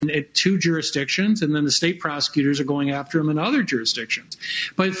at two jurisdictions, and then the state prosecutors are going after him in other jurisdictions.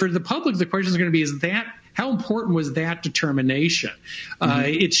 But for the public, the question is going to be, how important was that determination?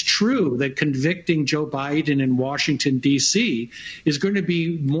 It's true that convicting Joe Biden in Washington, D.C. is going to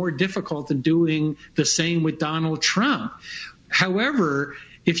be more difficult than doing the same with Donald Trump. However,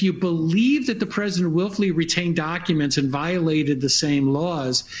 if you believe that the president willfully retained documents and violated the same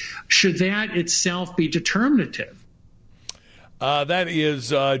laws, should that itself be determinative? That is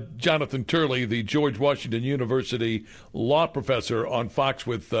Jonathan Turley, the George Washington University law professor, on Fox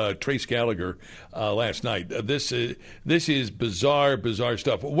with Trace Gallagher last night. This is bizarre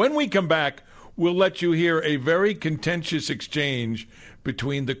stuff. When we come back, we'll let you hear a very contentious exchange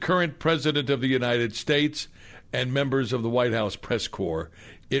between the current president of the United States and members of the White House press corps.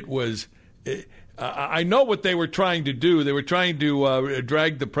 It was, I know what they were trying to do. They were trying to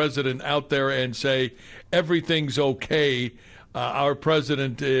drag the president out there and say, everything's okay. Our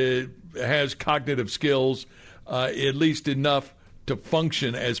president has cognitive skills, at least enough to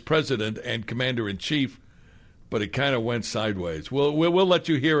function as president and commander-in-chief, but it kind of went sideways. We'll let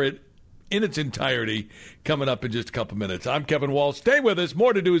you hear it in its entirety coming up in just a couple minutes. I'm Kevin Wall. Stay with us.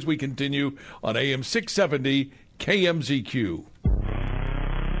 More to do as we continue on AM 670 KMZQ.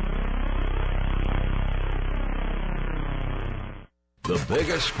 The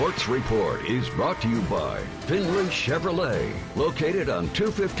biggest sports report is brought to you by Finley Chevrolet, located on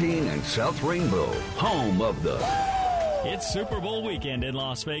 215 and South Rainbow, home of the... It's Super Bowl weekend in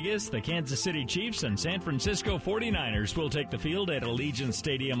Las Vegas. The Kansas City Chiefs and San Francisco 49ers will take the field at Allegiant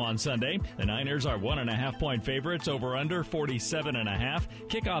Stadium on Sunday. The Niners are 1.5-point favorites over under 47.5.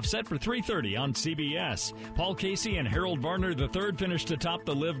 Kickoff set for 3:30 on CBS. Paul Casey and Harold Varner III finished atop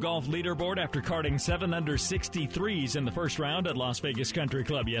the Live Golf leaderboard after carding 7 under 63s in the first round at Las Vegas Country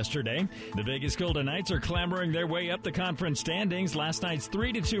Club yesterday. The Vegas Golden Knights are clambering their way up the conference standings. Last night's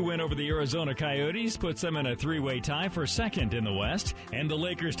 3-2 win over the Arizona Coyotes puts them in a three-way tie for second in the West. And the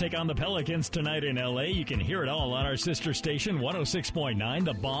Lakers take on the Pelicans tonight in L.A. You can hear it all on our sister station, 106.9.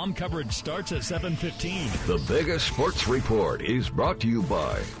 The Bomb coverage starts at 7:15. The biggest sports report is brought to you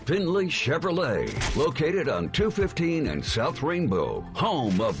by Finley Chevrolet, located on 215 and South Rainbow,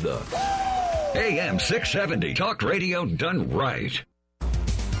 home of the AM 670 Talk Radio done right.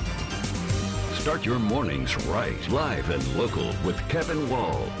 Start your mornings right. Live and local with Kevin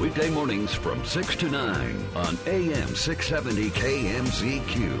Wall. Weekday mornings from 6 to 9 on AM 670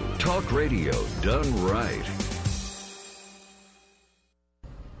 KMZQ. Talk Radio done right.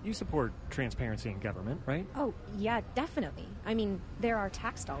 You support transparency in government, right? Oh, yeah, definitely. I mean, there are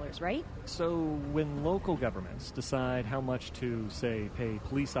tax dollars, right? So when local governments decide how much to, say, pay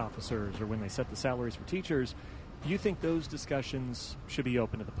police officers or when they set the salaries for teachers, you think those discussions should be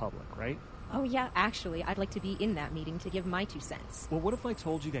open to the public, right? Oh, yeah, actually, I'd like to be in that meeting to give my 2 cents. Well, what if I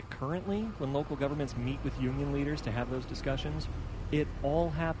told you that currently, when local governments meet with union leaders to have those discussions, it all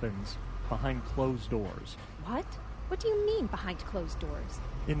happens behind closed doors? What? What do you mean, behind closed doors?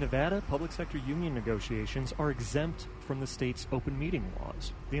 In Nevada, public sector union negotiations are exempt from the state's open meeting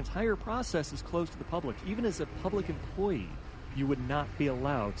laws. The entire process is closed to the public. Even as a public employee, you would not be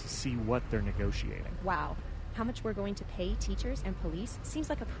allowed to see what they're negotiating. Wow. How much we're going to pay teachers and police seems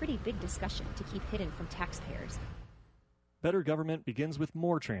like a pretty big discussion to keep hidden from taxpayers. Better government begins with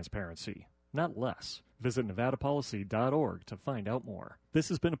more transparency, not less. Visit nevadapolicy.org to find out more. This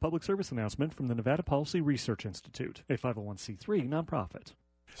has been a public service announcement from the Nevada Policy Research Institute, a 501c3 nonprofit.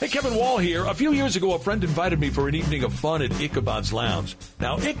 Hey, Kevin Wall here. A few years ago, a friend invited me for an evening of fun at Ichabod's Lounge.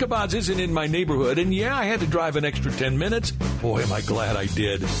 Now, Ichabod's isn't in my neighborhood, and yeah, I had to drive an extra 10 minutes. Boy, am I glad I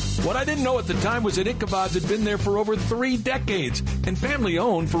did. What I didn't know at the time was that Ichabod's had been there for over 3 decades and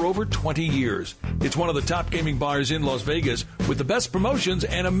family-owned for over 20 years. It's one of the top gaming bars in Las Vegas with the best promotions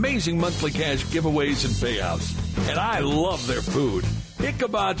and amazing monthly cash giveaways and payouts. And I love their food.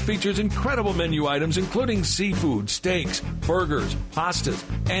 Ichabod features incredible menu items, including seafood, steaks, burgers, pastas,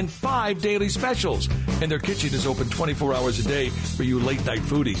 and 5 daily specials. And their kitchen is open 24 hours a day for you late-night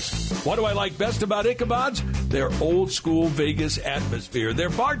foodies. What do I like best about Ichabod's? Their old-school Vegas atmosphere. Their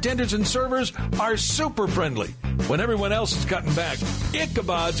bartenders and servers are super friendly. When everyone else is cutting back,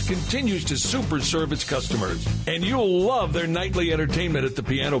 Ichabod's continues to super serve its customers. And you'll love their nightly entertainment at the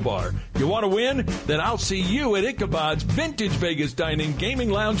piano bar. You want to win? Then I'll see you at Ichabod's Vintage Vegas Dining, Gaming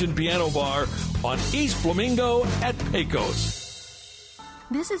Lounge, and Piano Bar on East Flamingo at Pecos.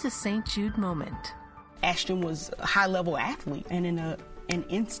 This is a St. Jude moment. Ashton was a high-level athlete, and in an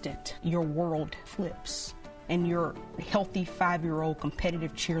instant, your world flips. and your healthy 5-year-old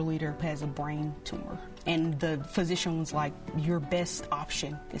competitive cheerleader has a brain tumor. And the physician was like, your best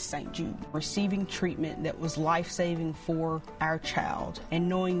option is St. Jude. Receiving treatment that was life-saving for our child and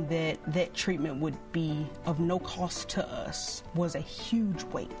knowing that that treatment would be of no cost to us was a huge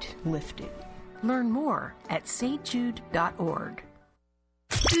weight lifted. Learn more at stjude.org.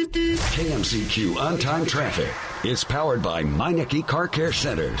 KMZQ On-Time Traffic is powered by Meineke Car Care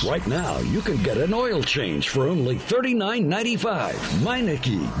Centers. Right now, you can get an oil change for only $39.95.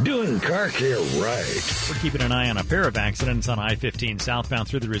 Meineke, doing car care right. We're keeping an eye on a pair of accidents on I-15 southbound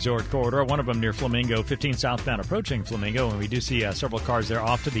through the resort corridor, one of them near Flamingo, 15 southbound approaching Flamingo, and we do see several cars there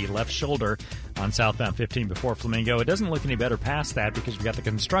off to the left shoulder on southbound 15 before Flamingo. It doesn't look any better past that because we've got the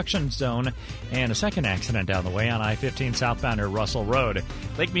construction zone and a second accident down the way on I-15 southbound near Russell Road.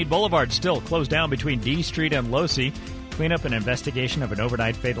 Lake Mead Boulevard still closed down between D Street and Losey. Cleanup and investigation of an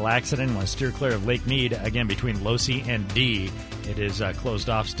overnight fatal accident will steer clear of Lake Mead, again between Losey and D. It is closed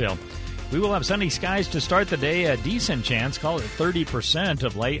off still. We will have sunny skies to start the day, a decent chance, call it 30%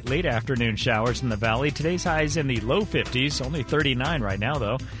 of late afternoon showers in the valley. Today's high is in the low 50s, only 39 right now,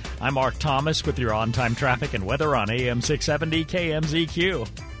 though. I'm Mark Thomas with your on-time traffic and weather on AM 670 KMZQ.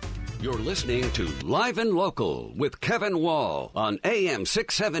 You're listening to Live and Local with Kevin Wall on AM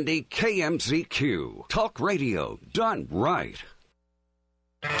 670 KMZQ. Talk radio done right.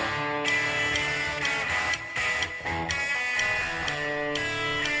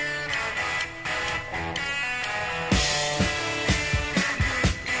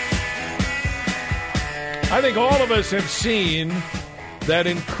 I think all of us have seen that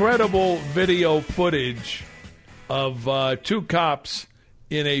incredible video footage of two cops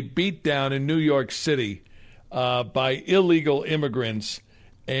in a beatdown in New York City by illegal immigrants,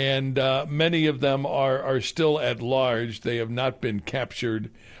 and many of them are still at large. They have not been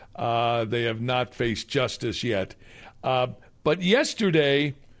captured. They have not faced justice yet. But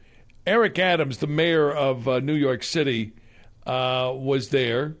yesterday, Eric Adams, the mayor of New York City, was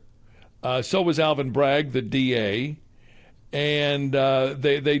there. So was Alvin Bragg, the DA. And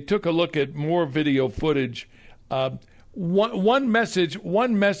they took a look at more video footage. One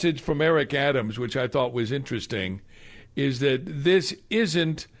message from Eric Adams, which I thought was interesting, is that this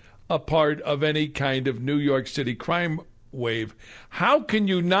isn't a part of any kind of New York City crime wave. How can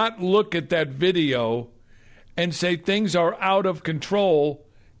you not look at that video and say things are out of control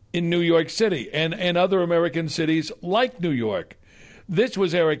in New York City and other American cities like New York? This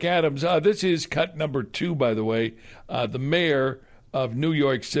was Eric Adams. This is cut number 2, by the way, the mayor of New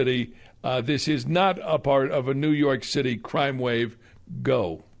York City. This is not a part of a New York City crime wave.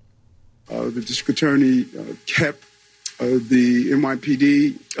 Go. The district attorney kept the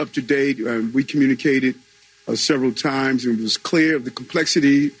NYPD up to date. We communicated several times, and it was clear of the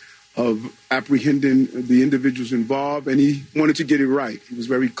complexity of apprehending the individuals involved, and he wanted to get it right. He was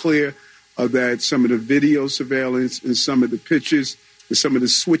very clear that some of the video surveillance and some of the pictures and some of the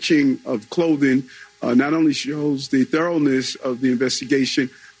switching of clothing not only shows the thoroughness of the investigation,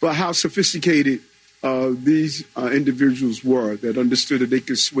 but how sophisticated these individuals were, that understood that they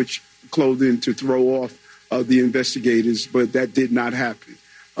could switch clothing to throw off the investigators, but that did not happen.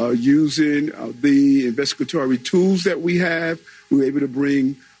 Using the investigatory tools that we have, we were able to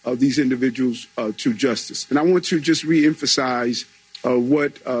bring these individuals to justice. And I want to just reemphasize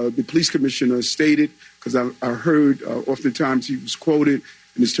what the police commissioner stated, because I heard oftentimes he was quoted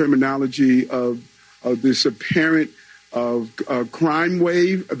in his terminology of this apparent crime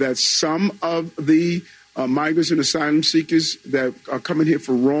wave that some of the migrants and asylum seekers that are coming here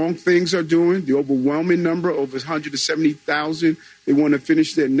for wrong things are doing. The overwhelming number, over 170,000, they want to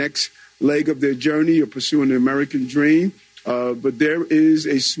finish their next leg of their journey or pursuing the American dream. But there is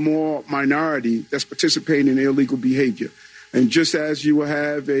a small minority that's participating in illegal behavior. And just as you will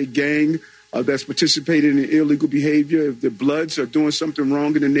have a gang that's participating in illegal behavior, if the Bloods are doing something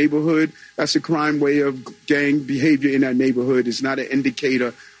wrong in the neighborhood, that's a crime way of gang behavior in that neighborhood. It's not an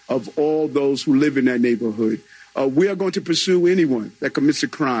indicator of all those who live in that neighborhood. We are going to pursue anyone that commits a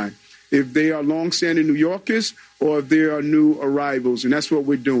crime, if they are longstanding New Yorkers or if they are new arrivals, and that's what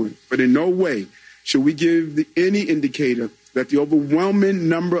we're doing. But in no way should we give any indicator that the overwhelming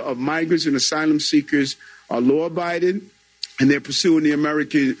number of migrants and asylum seekers are law-abiding and they're pursuing the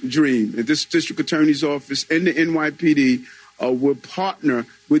American dream. And this district attorney's office and the NYPD will partner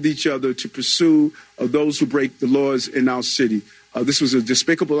with each other to pursue those who break the laws in our city. This was a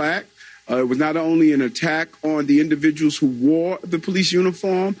despicable act. It was not only an attack on the individuals who wore the police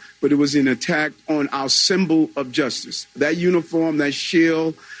uniform, but it was an attack on our symbol of justice. That uniform, that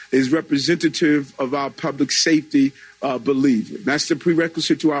shield, is representative of our public safety belief. That's the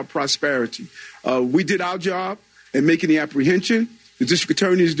prerequisite to our prosperity. We did our job in making the apprehension. The district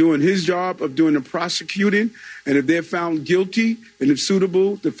attorney is doing his job of doing the prosecuting. And if they're found guilty and if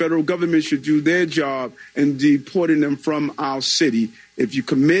suitable, the federal government should do their job in deporting them from our city. If you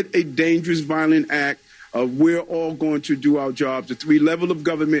commit a dangerous, violent act, we're all going to do our jobs. The three level of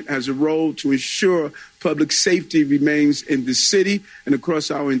government has a role to ensure public safety remains in the city and across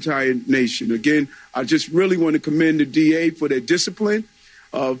our entire nation. Again, I just really want to commend the DA for their discipline,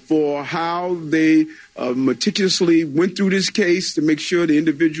 for how they meticulously went through this case to make sure the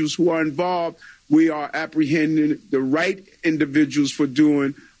individuals who are involved, we are apprehending the right individuals for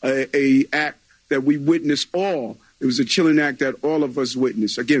doing a act that we witnessed all. It was a chilling act that all of us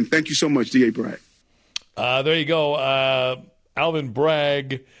witnessed. Again, thank you so much, DA Bragg. There you go. Alvin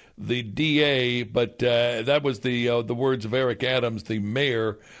Bragg, the DA, but that was the words of Eric Adams, the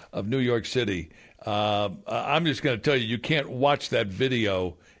mayor of New York City. I'm just going to tell you, you can't watch that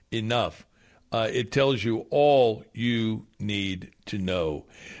video enough. It tells you all you need to know.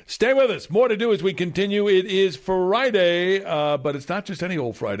 Stay with us. More to do as we continue. It is Friday, but it's not just any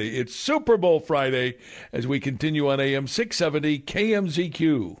old Friday. It's Super Bowl Friday as we continue on AM 670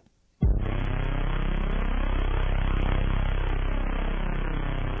 KMZQ.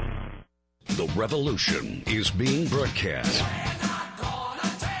 The revolution is being broadcast.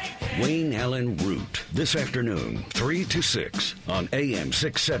 Wayne Allen Root, this afternoon, 3 to 6 on AM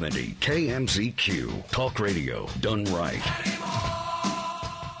 670 KMZQ. Talk radio done right.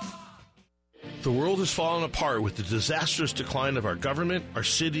 The world has fallen apart with the disastrous decline of our government, our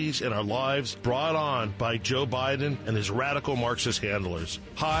cities, and our lives brought on by Joe Biden and his radical Marxist handlers.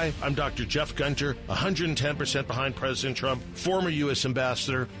 Hi, I'm Dr. Jeff Gunter, 110% behind President Trump, former U.S.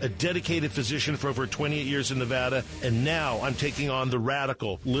 ambassador, a dedicated physician for over 28 years in Nevada, and now I'm taking on the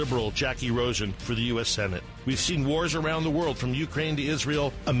radical, liberal Jackie Rosen for the U.S. Senate. We've seen wars around the world, from Ukraine to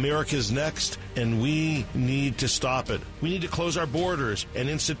Israel. America's next, and we need to stop it. We need to close our borders and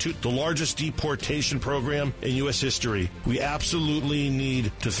institute the largest deportation program in U.S. history. We absolutely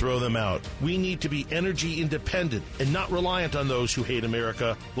need to throw them out. We need to be energy independent and not reliant on those who hate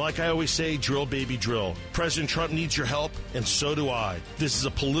America. Like I always say, drill, baby, drill. President Trump needs your help, and so do I. This is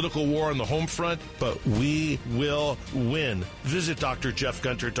a political war on the home front, but we will win. Visit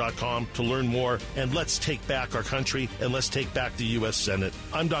drjeffgunter.com to learn more, and let's take back our country, and let's take back the U.S. Senate.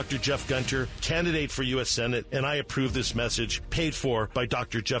 I'm Dr. Jeff Gunter, candidate for U.S. Senate, and I approve this message, paid for by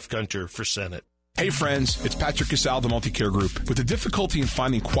Dr. Jeff Gunter for Senate. Hey friends, it's Patrick Casal, the Multicare Group. With the difficulty in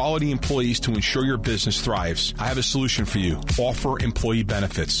finding quality employees to ensure your business thrives, I have a solution for you. Offer employee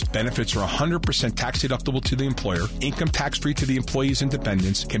benefits. Benefits are 100% tax deductible to the employer, income tax-free to the employees and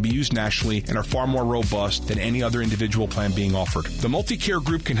dependents, can be used nationally, and are far more robust than any other individual plan being offered. The Multicare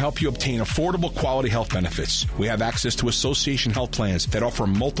Group can help you obtain affordable quality health benefits. We have access to association health plans that offer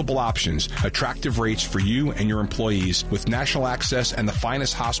multiple options, attractive rates for you and your employees, with national access and the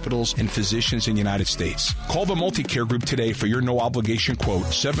finest hospitals and physicians in the United States. Call the Multicare Group today for your no-obligation quote,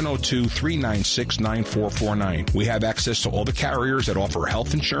 702-396-9449. We have access to all the carriers that offer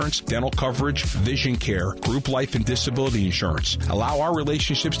health insurance, dental coverage, vision care, group life and disability insurance. Allow our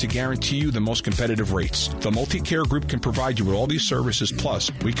relationships to guarantee you the most competitive rates. The Multicare Group can provide you with all these services, plus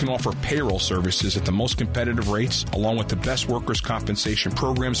we can offer payroll services at the most competitive rates, along with the best workers' compensation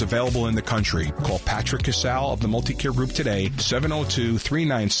programs available in the country. Call Patrick Casal of the Multicare Group today,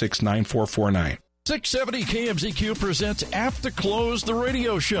 702-396-9449. 670 KMZQ presents After Close, the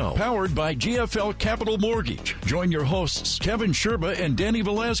radio show, powered by GFL Capital Mortgage. Join your hosts, Kevin Sherba and Danny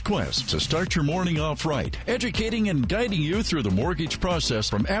Velazquez, to start your morning off right, educating and guiding you through the mortgage process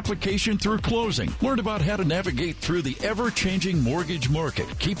from application through closing. Learn about how to navigate through the ever-changing mortgage market.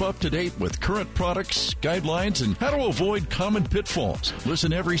 Keep up to date with current products, guidelines, and how to avoid common pitfalls.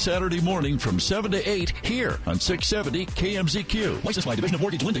 Listen every Saturday morning from 7 to 8 here on 670 KMZQ. Licensed by Division of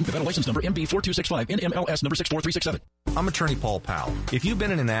Mortgage Lending, Nevada license number MB4265. NMLS number 64367. I'm attorney Paul Powell. If you've been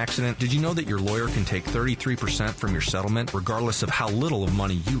in an accident, did you know that your lawyer can take 33% from your settlement regardless of how little of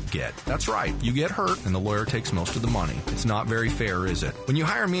money you get? That's right. You get hurt and the lawyer takes most of the money. It's not very fair, is it? When you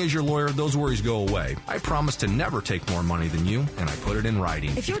hire me as your lawyer, those worries go away. I promise to never take more money than you, and I put it in writing.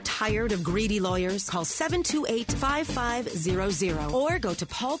 If you're tired of greedy lawyers, call 728-5500 or go to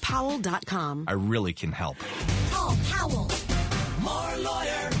paulpowell.com. I really can help. Paul Powell. More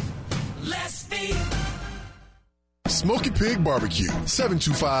lawyer, less fee. Smoky Pig Barbecue,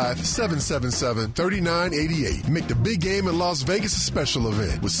 725-777-3988. Make the big game in Las Vegas a special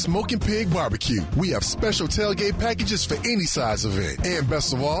event with Smoky Pig Barbecue. We have special tailgate packages for any size event. And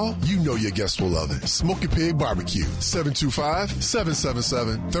best of all, you know your guests will love it. Smoky Pig Barbecue,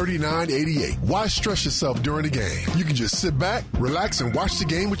 725-777-3988. Why stress yourself during the game? You can just sit back, relax, and watch the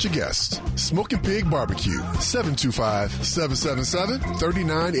game with your guests. Smoky Pig Barbecue,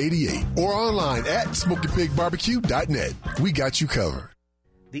 725-777-3988. Or online at smokypigbarbecue.net. We got you covered.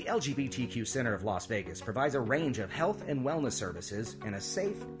 The LGBTQ Center of Las Vegas provides a range of health and wellness services in a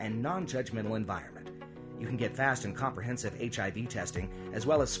safe and non-judgmental environment. You can get fast and comprehensive HIV testing as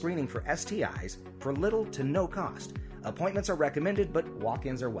well as screening for STIs for little to no cost. Appointments are recommended, but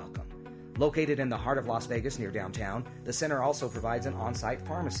walk-ins are welcome. Located in the heart of Las Vegas near downtown, the center also provides an on-site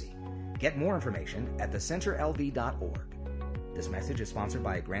pharmacy. Get more information at thecenterlv.org. This message is sponsored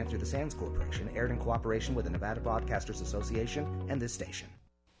by a grant through the Sands Corporation, aired in cooperation with the Nevada Broadcasters Association and this station.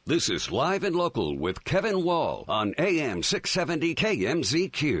 This is Live and Local with Kevin Wall on AM 670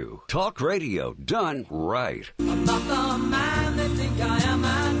 KMZQ. Talk radio done right. About the man that think I am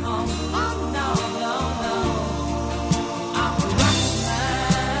at home. Oh, no, no, no. I'm a rock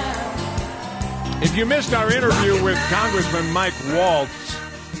man. If you missed our interview with Congressman Mike Waltz,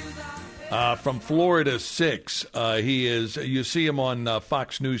 from Florida 6. You see him on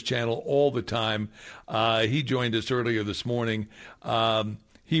Fox News Channel all the time. He joined us earlier this morning.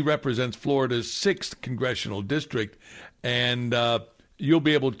 He represents Florida's 6th congressional district, and you'll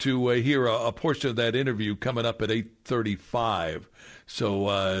be able to hear a portion of that interview coming up at 8:35.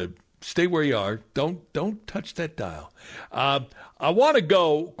 So stay where you are. Don't touch that dial. I want to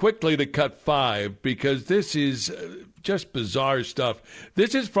go quickly to cut 5 because this is just bizarre stuff.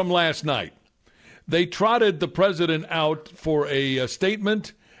 This is from last night. They trotted the president out for a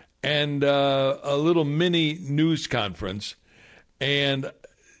statement and a little mini news conference, and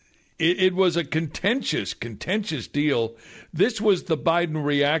it was a contentious deal. This was the Biden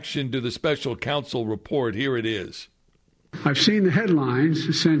reaction to the special counsel report. Here it is. I've seen the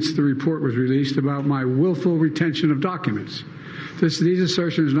headlines since the report was released about my willful retention of documents. These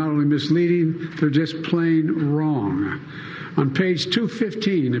assertions are not only misleading, they're just plain wrong. On page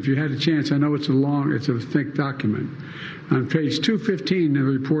 215, if you had a chance, I know it's a thick document. On page 215, the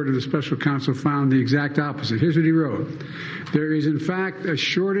report of the special counsel found the exact opposite. Here's what he wrote. There is, in fact, a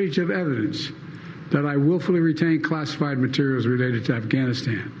shortage of evidence that I willfully retained classified materials related to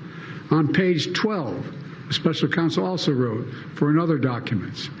Afghanistan. On page 12, the special counsel also wrote for another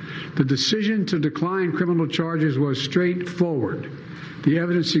documents. The decision to decline criminal charges was straightforward. The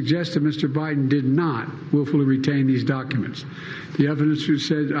evidence suggests that Mr. Biden did not willfully retain these documents. The evidence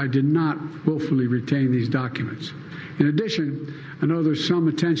said I did not willfully retain these documents. In addition, I know there's some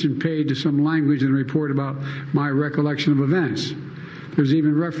attention paid to some language in the report about my recollection of events. There's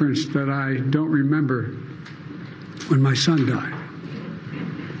even reference that I don't remember when my son died.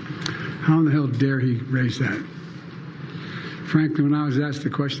 How in the hell dare he raise that? Frankly, when I was asked the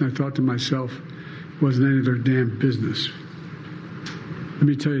question, I thought to myself, it wasn't any of their damn business. Let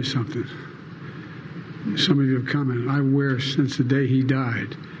me tell you something. Some of you have commented. I wear, since the day he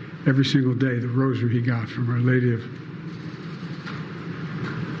died, every single day, the rosary he got from Our Lady of...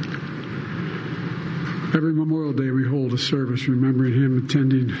 Every Memorial Day, we hold a service remembering him,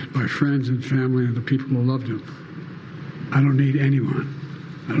 attended by friends and family and the people who loved him. I don't need anyone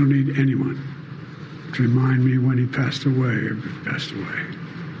to remind me when he passed away or if he passed away.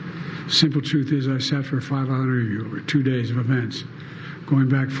 Simple truth is I sat for a 5-hour interview over 2 days of events going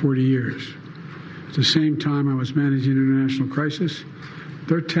back 40 years. At the same time I was managing an international crisis,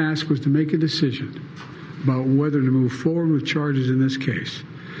 their task was to make a decision about whether to move forward with charges in this case.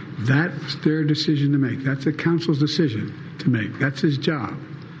 That's their decision to make. That's the counsel's decision to make. That's his job.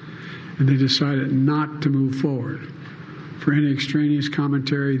 And they decided not to move forward. For any extraneous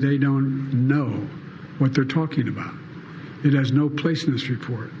commentary, they don't know what they're talking about. It has no place in this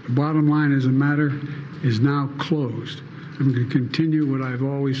report. The bottom line is the matter is now closed. I'm going to continue what I've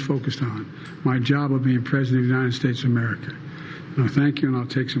always focused on, my job of being President of the United States of America. Now, thank you, and I'll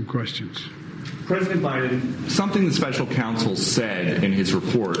take some questions. President Biden, something the special counsel said in his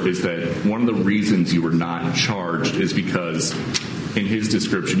report is that one of the reasons you were not charged is because, in his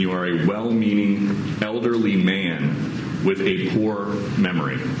description, you are a well-meaning elderly man with a poor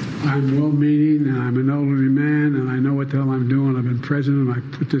memory. I'm well-meaning, and I'm an elderly man, and I know what the hell I'm doing. I've been president, and I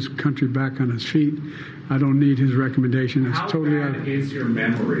put this country back on its feet. I don't need his recommendation. It's How totally bad is your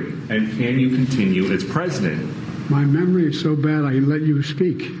memory, and can you continue as president? My memory is so bad I let you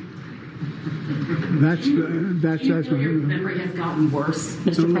speak. That's your memory has gotten worse,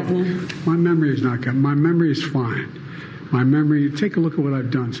 Mr. President? My memory has not gotten. My memory is fine. My memory, take a look at what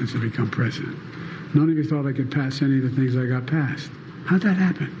I've done since I've become president. None of you thought I could pass any of the things I got passed. How'd that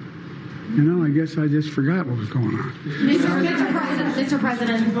happen? I guess I just forgot what was going on. Mr.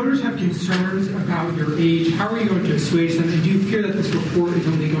 President. Voters have concerns about your age. How are you going to assuage them? And do you fear that this report is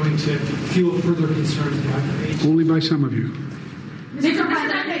only going to fuel further concerns about your age? Only by some of you. Mr.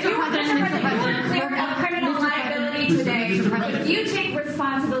 President, criminal liability today. Do you take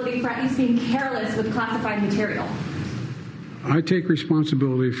responsibility for at least being careless with classified material? I take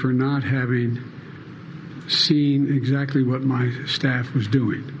responsibility for not having seen exactly what my staff was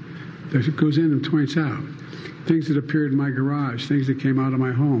doing. That goes in and points out things that appeared in my garage, things that came out of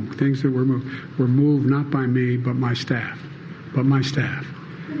my home, things that were moved not by me but my staff.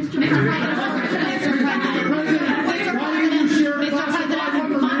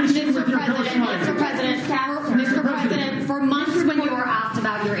 Mr. President, for months when you were asked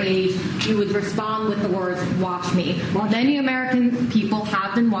about your age, you would respond with the words, "Watch me." Many American people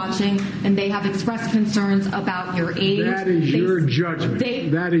have been watching, and they have expressed concerns about your age. That is your judgment.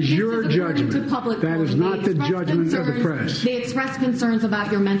 That is your judgment. That is not the judgment of the press. They express concerns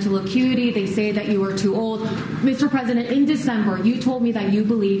about your mental acuity. They say that you are too old. Mr. President, in December, you told me that you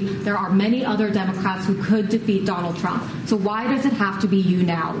believe there are many other Democrats who could defeat Donald Trump. So why does it have to be you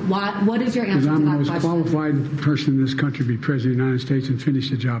now? What is your answer to that question? I'm the most qualified person in this country to be president of the United States and finish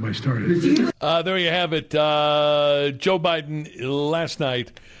the job I started. There you have it. Joe Biden last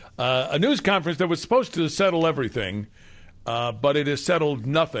night. A news conference that was supposed to settle everything, but it has settled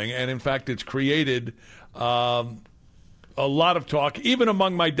nothing. And, in fact, it's created a lot of talk, even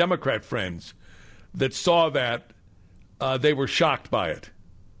among my Democrat friends that saw that. They were shocked by it,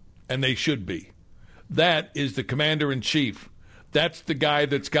 and they should be. That is the commander-in-chief. That's the guy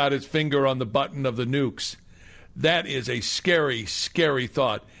that's got his finger on the button of the nukes. That is a scary, scary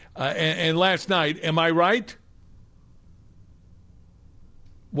thought. And last night, am I right?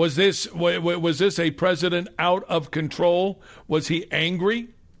 Was this a president out of control? Was he angry?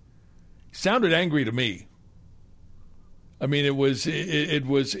 Sounded angry to me. I mean, it was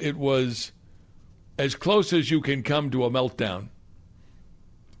as close as you can come to a meltdown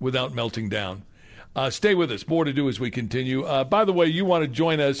without melting down. Stay with us. More to do as we continue. By the way, you want to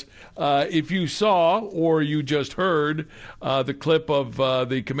join us. If you saw or you just heard the clip of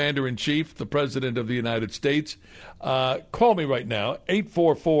the Commander-in-Chief, the President of the United States, call me right now,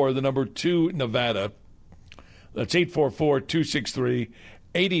 844, the number 2, Nevada. That's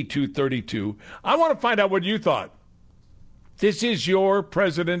 844-263-8232. I want to find out what you thought. This is your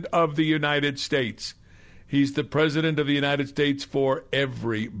President of the United States. He's the President of the United States for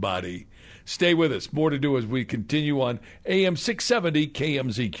everybody. Stay with us. More to do as we continue on AM 670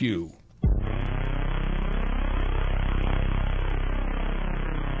 KMZQ.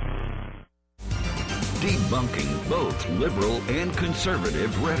 Debunking both liberal and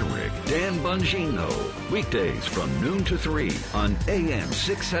conservative rhetoric. Dan Bongino. Weekdays from noon to 3 on AM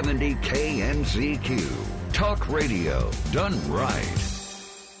 670 KMZQ. Talk radio done right.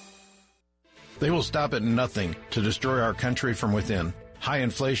 They will stop at nothing to destroy our country from within. High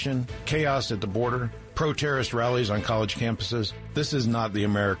inflation, chaos at the border, pro-terrorist rallies on college campuses. This is not the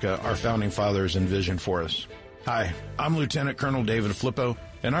America our founding fathers envisioned for us. Hi, I'm Lieutenant Colonel David Flippo,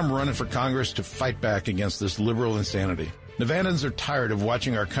 and I'm running for Congress to fight back against this liberal insanity. Nevadans are tired of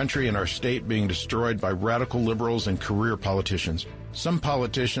watching our country and our state being destroyed by radical liberals and career politicians. Some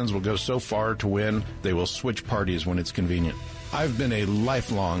politicians will go so far to win, they will switch parties when it's convenient. I've been a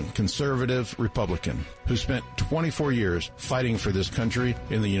lifelong conservative Republican who spent 24 years fighting for this country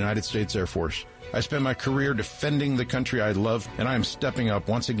in the United States Air Force. I spent my career defending the country I love, and I am stepping up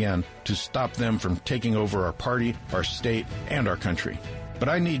once again to stop them from taking over our party, our state, and our country. But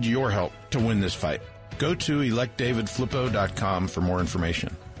I need your help to win this fight. Go to electdavidflippo.com for more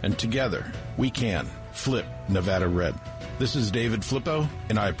information. And together, we can flip Nevada red. This is David Flippo,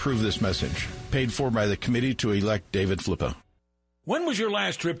 and I approve this message. Paid for by the Committee to Elect David Flippo. When was your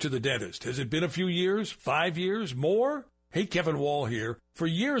last trip to the dentist? Has it been a few years? 5 years? More? Hey, Kevin Wall here. For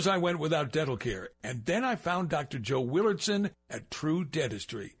years I went without dental care, and then I found Dr. Joe Willardson at True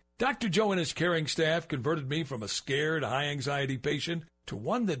Dentistry. Dr. Joe and his caring staff converted me from a scared, high-anxiety patient to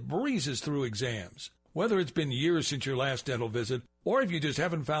one that breezes through exams. Whether it's been years since your last dental visit, or if you just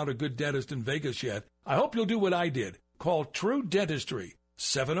haven't found a good dentist in Vegas yet, I hope you'll do what I did. Call True Dentistry,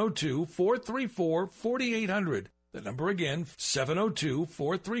 702-434-4800. The number again,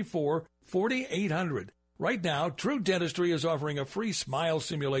 702-434-4800. Right now, True Dentistry is offering a free smile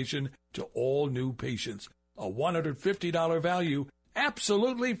simulation to all new patients. A $150 value,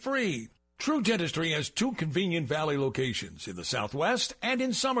 absolutely free. True Dentistry has 2 convenient Valley locations in the Southwest and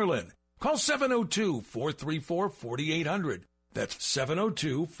in Summerlin. Call 702-434-4800. That's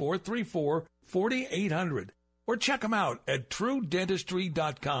 702-434-4800. Or check them out at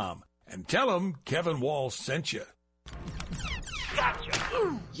TrueDentistry.com and tell them Kevin Walsh sent you.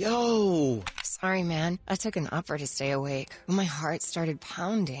 Gotcha. Yo. Sorry, man. I took an upper to stay awake. My heart started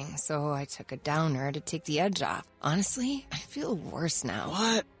pounding, so I took a downer to take the edge off. Honestly, I feel worse now.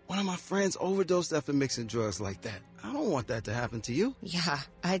 What? One of my friends overdosed after mixing drugs like that. I don't want that to happen to you. Yeah,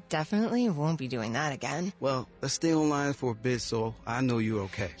 I definitely won't be doing that again. Well, let's stay online for a bit so I know you're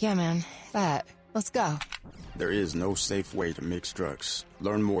okay. Yeah, man. Bet. Let's go. There is no safe way to mix drugs.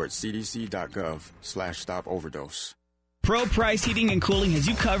 Learn more at cdc.gov/stop-overdose. Pro Price Heating and Cooling has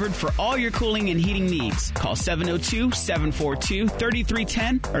you covered for all your cooling and heating needs. Call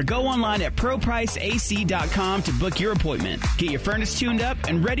 702-742-3310 or go online at ProPriceAC.com to book your appointment. Get your furnace tuned up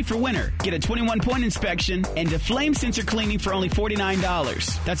and ready for winter. Get a 21-point inspection and a flame sensor cleaning for only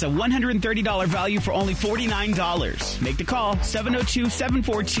 $49. That's a $130 value for only $49. Make the call,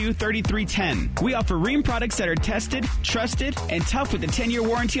 702-742-3310. We offer Rheem products that are tested, trusted, and tough with a 10-year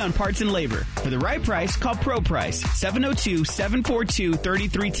warranty on parts and labor. For the right price, call Pro Price, 702-742-3310.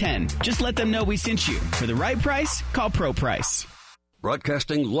 Just let them know we sent you. For the right price, call Pro Price.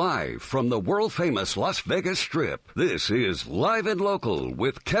 Broadcasting live from the world-famous Las Vegas Strip, this is Live and Local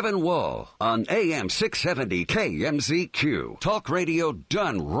with Kevin Wall on AM 670 KMZQ. Talk radio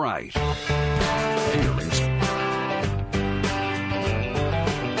done right.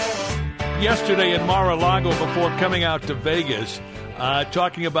 Yesterday in Mar-a-Lago before coming out to Vegas,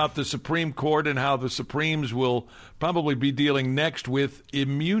 talking about the Supreme Court and how the Supremes will probably be dealing next with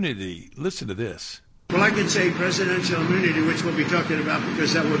immunity. Listen to this. Well, I can say presidential immunity, which we'll be talking about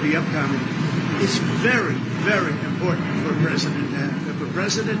because that will be upcoming, is very, very important for a president. If a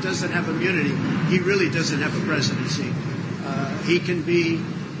president doesn't have immunity, he really doesn't have a presidency. He can be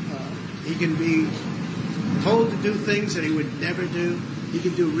told to do things that he would never do. He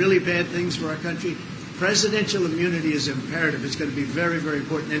can do really bad things for our country. Presidential immunity is imperative. It's going to be very, very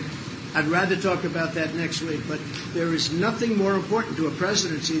important. And I'd rather talk about that next week. But there is nothing more important to a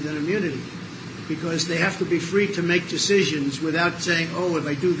presidency than immunity, because they have to be free to make decisions without saying, oh, if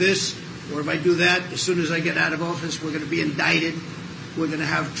I do this or if I do that, as soon as I get out of office, we're going to be indicted. We're going to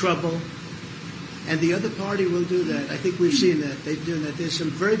have trouble. And the other party will do that. I think we've seen that. They've done that. There's some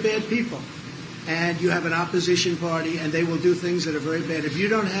very bad people. And you have an opposition party, and they will do things that are very bad. If you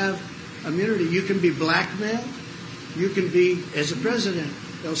don't have immunity, you can be blackmailed. You can be, as a president,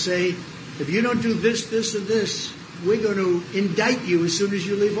 they'll say, if you don't do this, this, and this, we're going to indict you as soon as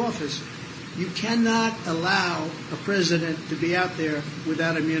you leave office. You cannot allow a president to be out there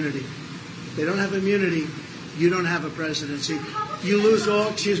without immunity. If they don't have immunity, you don't have a presidency. You lose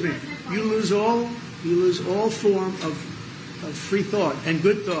all, you lose all form of free thought and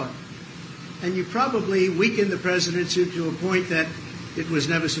good thought. And you probably weaken the presidency to a point that it was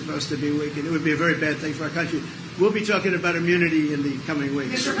never supposed to be weakened. It would be a very bad thing for our country. We'll be talking about immunity in the coming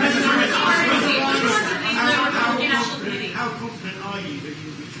weeks. Mr. President, how confident are you that you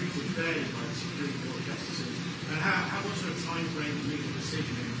will be treated fairly by the Supreme Court justices? And what sort of time frame do you make a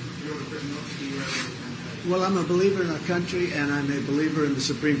decision in order for it not to be campaign? Well, I'm a believer in our country, and I'm a believer in the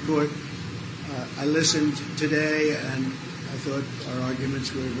Supreme Court. I listened today, and I thought our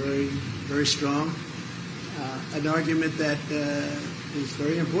arguments were very, very strong. An argument that is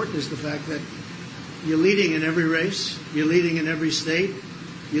very important is the fact that you're leading in every race, you're leading in every state,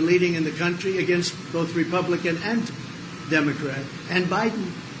 you're leading in the country against both Republican and Democrat. And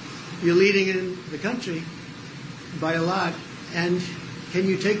Biden, you're leading in the country by a lot. And can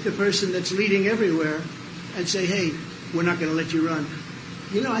you take the person that's leading everywhere and say, hey, we're not going to let you run?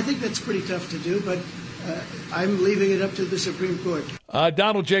 You know, I think that's pretty tough to do, but I'm leaving it up to the Supreme Court.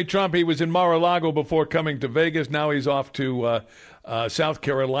 Donald J. Trump, he was in Mar-a-Lago before coming to Vegas. Now he's off to South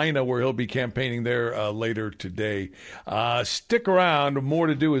Carolina, where he'll be campaigning there later today. Stick around. More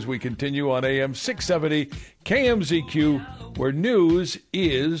to do as we continue on AM 670 KMZQ, where news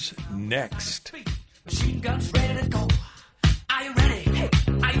is next. Machine guns ready to go. Are you ready? Hey,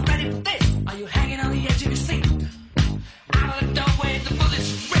 are you ready for this? Are you hanging on the edge of your seat? Out of the doorway, the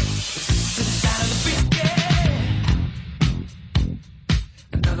bullets rip to the side of the beat. Yeah.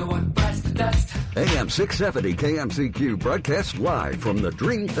 Another one bites the dust. AM 670 KMZQ broadcasts live from the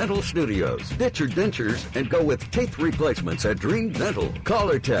Dream Dental Studios. Ditch your dentures and go with teeth replacements at Dream Dental.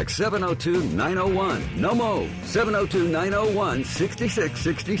 Call or text 702-901. No mo.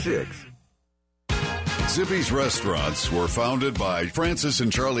 702-901-6666. Zippy's restaurants were founded by Francis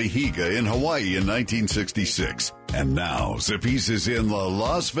and Charlie Higa in Hawaii in 1966. And now, Zippy's is in the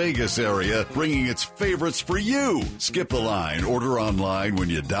Las Vegas area, bringing its favorites for you. Skip the line. Order online when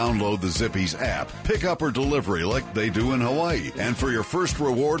you download the Zippy's app. Pick up or delivery like they do in Hawaii. And for your first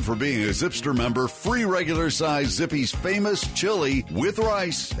reward for being a Zipster member, free regular-size Zippy's famous chili with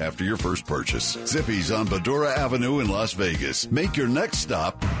rice after your first purchase. Zippy's on Badura Avenue in Las Vegas. Make your next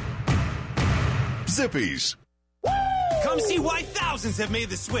stop Zippy's. Come see why thousands have made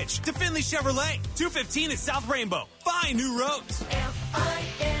the switch to Findlay Chevrolet. 215 at South Rainbow. Find new roads. Findlay.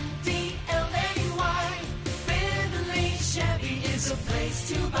 Findlay Chevy is a place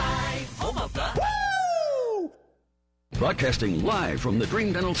to buy. Home of the... Woo! Broadcasting live from the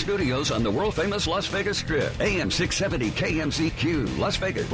Dream Dental Studios on the world-famous Las Vegas Strip. AM 670 KMZQ, Las Vegas.